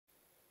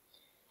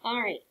All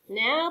right,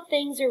 now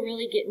things are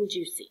really getting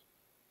juicy.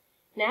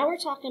 Now we're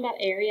talking about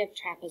area of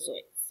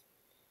trapezoids.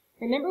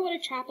 Remember what a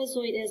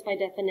trapezoid is by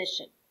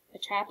definition. A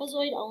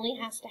trapezoid only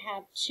has to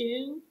have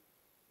two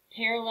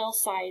parallel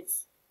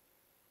sides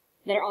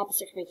that are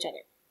opposite from each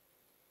other.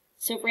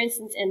 So for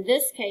instance, in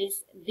this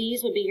case,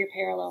 these would be your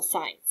parallel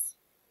sides.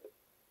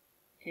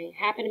 Okay,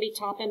 happen to be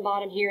top and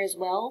bottom here as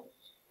well.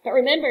 But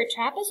remember,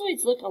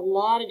 trapezoids look a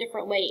lot of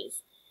different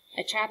ways.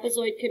 A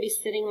trapezoid could be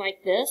sitting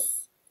like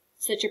this,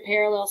 so that your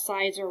parallel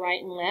sides are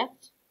right and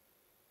left.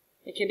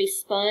 It could be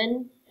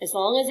spun. As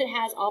long as it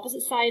has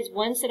opposite sides,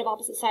 one set of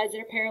opposite sides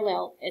that are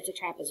parallel, it's a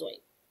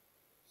trapezoid.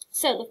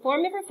 So the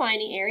formula for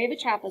finding area of a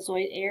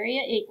trapezoid,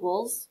 area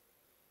equals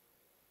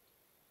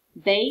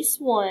base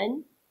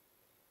 1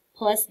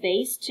 plus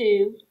base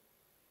 2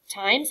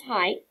 times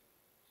height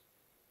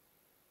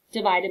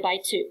divided by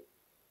 2,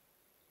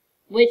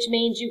 which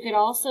means you could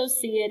also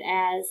see it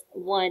as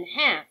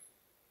 1/2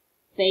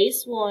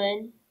 base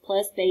 1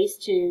 plus base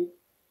 2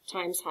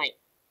 times height.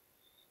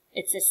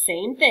 It's the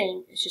same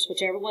thing, it's just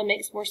whichever one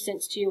makes more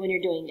sense to you when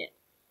you're doing it.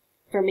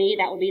 For me,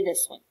 that would be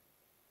this one.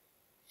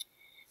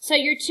 So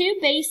your two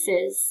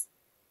bases,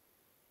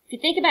 if you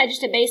think about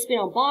just a base being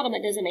on bottom,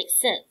 it doesn't make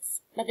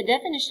sense. But the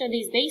definition of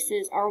these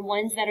bases are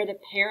ones that are the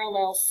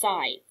parallel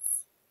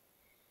sides.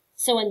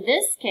 So in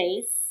this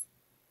case,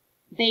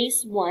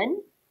 base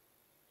 1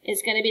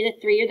 is going to be the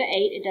 3 or the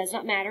 8. It does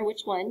not matter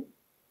which one.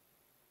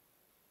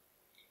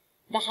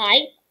 The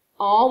height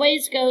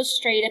always goes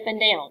straight up and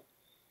down.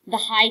 The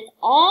height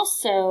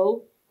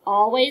also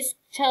always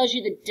tells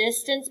you the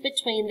distance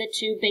between the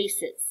two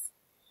bases.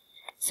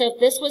 So if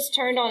this was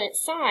turned on its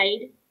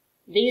side,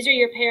 these are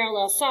your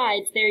parallel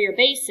sides, they're your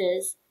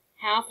bases.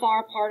 How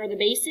far apart are the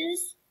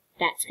bases?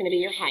 That's going to be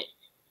your height.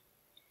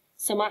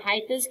 So my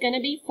height is going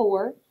to be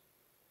 4,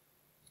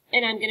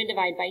 and I'm going to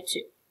divide by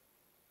 2.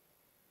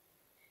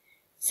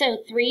 So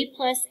 3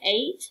 plus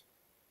 8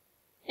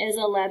 is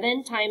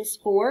 11 times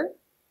 4.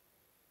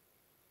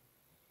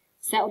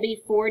 So that will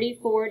be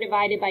 44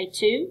 divided by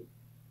 2.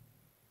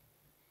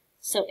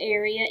 So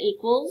area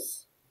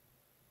equals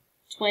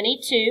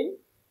 22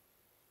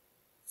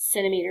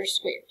 centimeters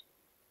squared.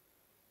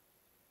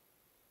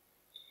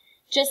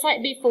 Just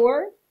like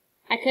before,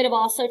 I could have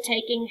also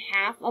taken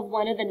half of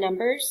one of the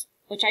numbers,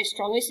 which I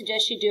strongly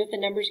suggest you do if the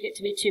numbers get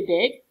to be too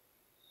big.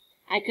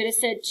 I could have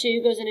said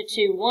 2 goes into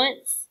 2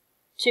 once,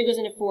 2 goes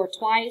into 4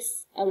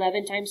 twice,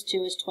 11 times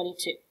 2 is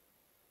 22.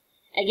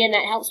 Again,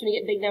 that helps when you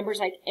get big numbers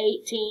like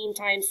 18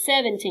 times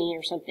 17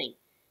 or something.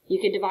 You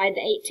could divide the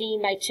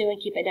 18 by 2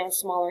 and keep it down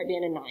smaller, it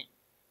being a 9.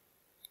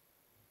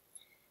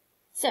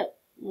 So,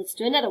 let's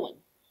do another one.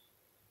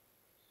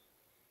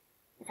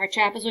 If our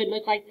trapezoid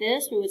looked like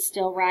this, we would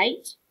still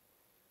write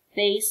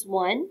base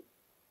 1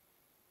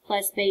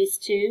 plus base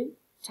 2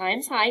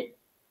 times height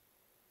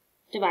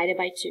divided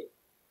by 2.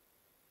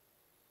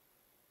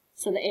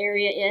 So the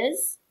area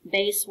is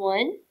base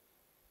 1,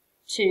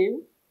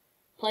 2,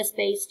 plus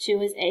base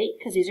 2 is 8,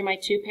 because these are my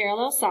two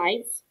parallel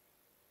sides.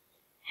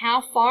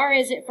 How far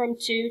is it from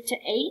 2 to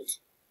 8?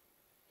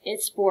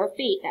 It's 4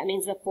 feet. That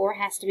means the 4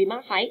 has to be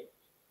my height,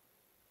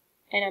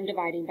 and I'm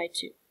dividing by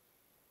 2.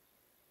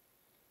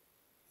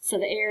 So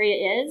the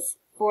area is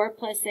 4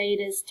 plus 8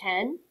 is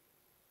 10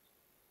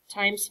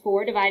 times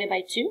 4 divided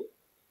by 2.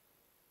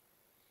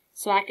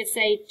 So I could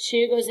say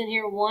 2 goes in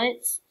here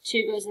once,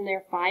 2 goes in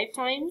there 5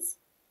 times,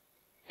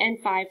 and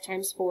 5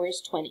 times 4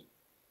 is 20.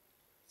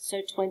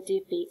 So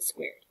 20 feet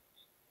squared.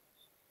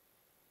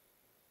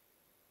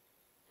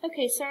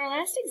 Okay, so our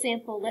last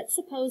example, let's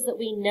suppose that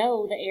we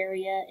know the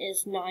area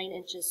is 9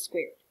 inches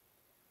squared.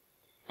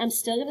 I'm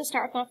still going to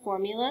start with my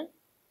formula.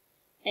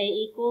 A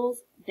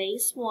equals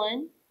base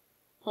 1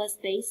 plus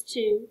base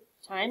 2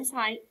 times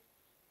height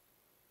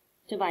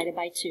divided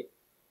by 2.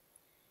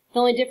 The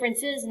only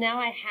difference is now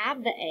I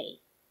have the A.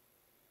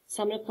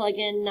 So I'm going to plug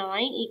in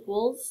 9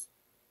 equals,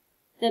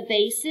 the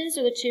bases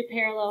are the two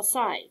parallel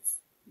sides.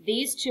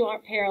 These two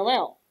aren't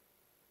parallel.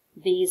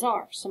 These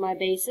are. So my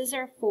bases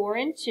are 4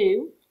 and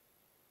 2.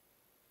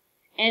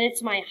 And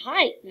it's my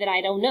height that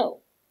I don't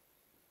know.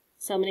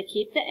 So I'm going to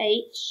keep the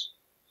H,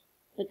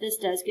 but this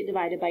does get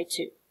divided by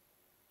 2.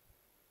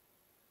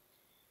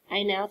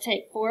 I now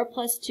take 4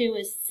 plus 2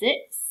 is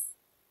 6.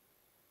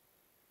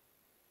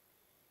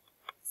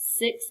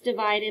 6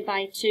 divided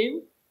by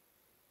 2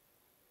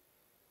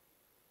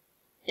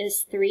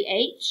 is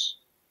 3H.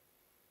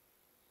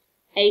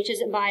 H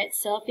isn't by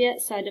itself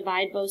yet, so I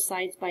divide both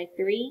sides by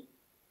 3.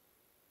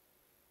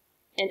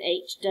 And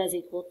H does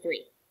equal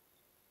 3.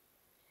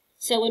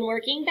 So when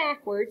working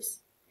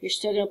backwards, you're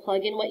still going to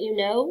plug in what you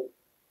know,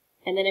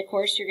 and then of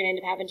course you're going to end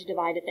up having to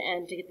divide at the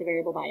end to get the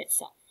variable by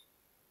itself.